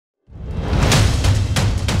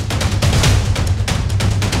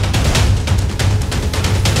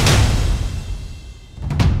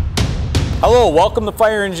Hello, welcome to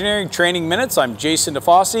Fire Engineering Training Minutes. I'm Jason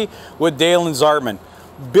DeFosse with Dalan Zartman.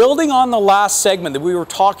 Building on the last segment that we were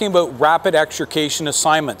talking about rapid extrication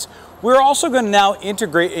assignments, we're also going to now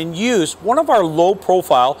integrate and use one of our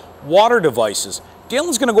low-profile water devices.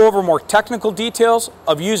 Dalan's going to go over more technical details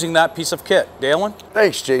of using that piece of kit. Dalan?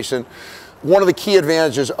 Thanks, Jason. One of the key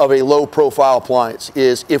advantages of a low-profile appliance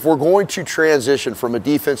is if we're going to transition from a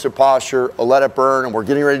defensive posture, a let it burn, and we're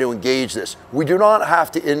getting ready to engage this, we do not have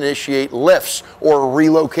to initiate lifts or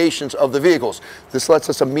relocations of the vehicles. This lets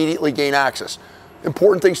us immediately gain access.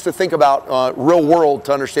 Important things to think about real world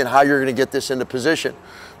to understand how you're going to get this into position.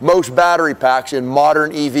 Most battery packs in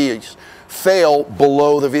modern EVs fail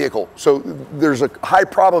below the vehicle. So there's a high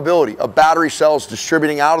probability of battery cells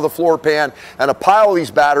distributing out of the floor pan and a pile of these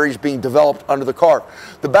batteries being developed under the car.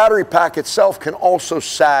 The battery pack itself can also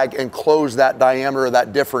sag and close that diameter,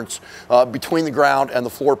 that difference between the ground and the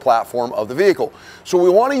floor platform of the vehicle. So we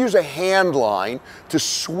want to use a hand line to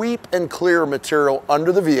sweep and clear material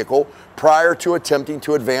under the vehicle prior to attempting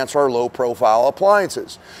to advance our low-profile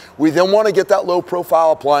appliances. We then want to get that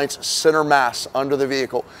low-profile appliance center mass under the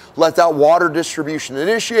vehicle. Let that water distribution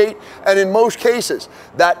initiate, and in most cases,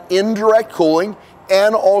 that indirect cooling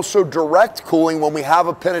and also direct cooling when we have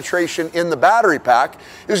a penetration in the battery pack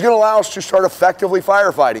is going to allow us to start effectively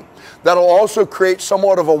firefighting. That'll also create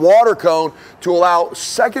somewhat of a water cone to allow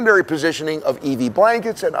secondary positioning of EV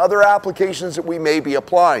blankets and other applications that we may be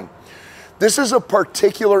applying. This is a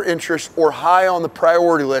particular interest or high on the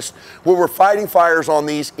priority list when we're fighting fires on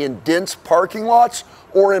these in dense parking lots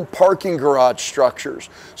or in parking garage structures.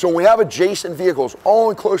 So when we have adjacent vehicles all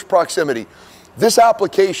in close proximity, this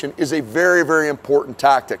application is a very, very important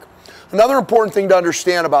tactic. Another important thing to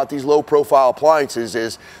understand about these low-profile appliances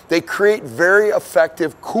is they create very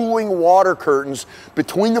effective cooling water curtains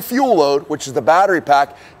between the fuel load, which is the battery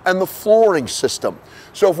pack, and the flooring system.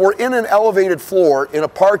 So if we're in an elevated floor in a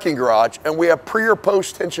parking garage and we have pre or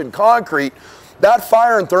post tension concrete, that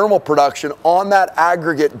fire and thermal production on that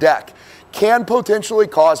aggregate deck can potentially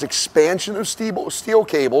cause expansion of steel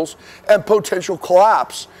cables and potential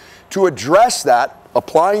collapse. To address that,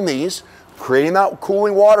 applying these, creating that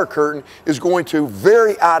cooling water curtain is going to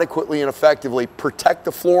very adequately and effectively protect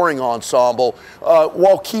the flooring ensemble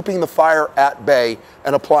while keeping the fire at bay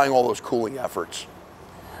and applying all those cooling efforts.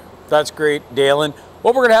 That's great, Dalan.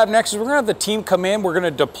 What we're going to have next is we're going to have the team come in. We're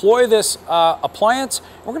going to deploy this appliance.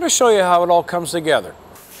 We're going to show you how it all comes together.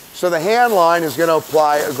 So the hand line is going to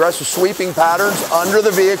apply aggressive sweeping patterns under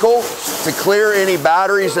the vehicle to clear any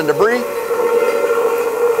batteries and debris.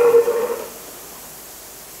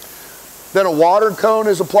 Then a water cone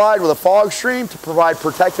is applied with a fog stream to provide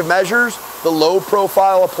protective measures. The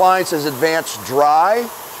low-profile appliance is advanced dry,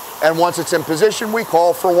 and once it's in position, we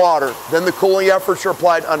call for water. Then the cooling efforts are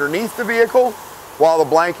applied underneath the vehicle, while the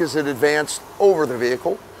blankets are advanced over the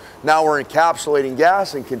vehicle. Now we're encapsulating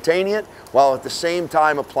gas and containing it, while at the same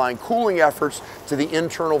time applying cooling efforts to the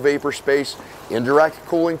internal vapor space, indirect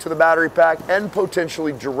cooling to the battery pack, and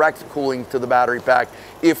potentially direct cooling to the battery pack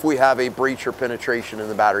if we have a breach or penetration in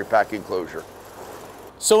the battery pack enclosure.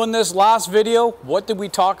 So in this last video, what did we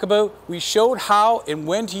talk about? We showed how and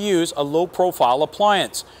when to use a low-profile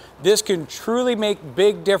appliance. This can truly make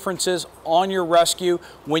big differences on your rescue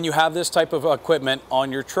when you have this type of equipment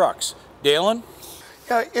on your trucks. Dalan?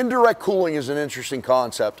 Yeah, indirect cooling is an interesting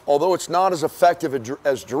concept. Although it's not as effective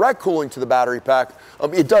as direct cooling to the battery pack,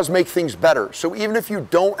 it does make things better. So even if you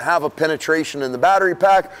don't have a penetration in the battery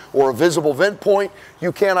pack or a visible vent point,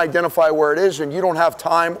 you can't identify where it is and you don't have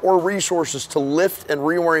time or resources to lift and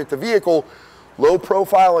reorient the vehicle,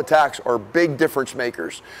 low-profile attacks are big difference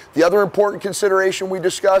makers. The other important consideration we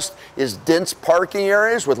discussed is dense parking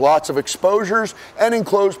areas with lots of exposures and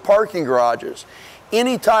enclosed parking garages.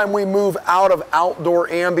 Anytime we move out of outdoor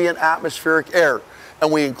ambient atmospheric air and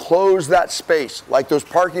we enclose that space, like those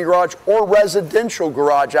parking garage or residential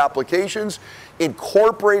garage applications,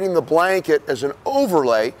 incorporating the blanket as an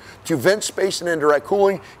overlay to vent space and indirect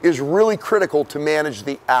cooling is really critical to manage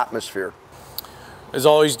the atmosphere. As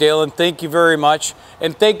always, Dalan, thank you very much,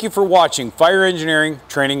 and thank you for watching Fire Engineering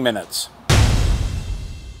Training Minutes.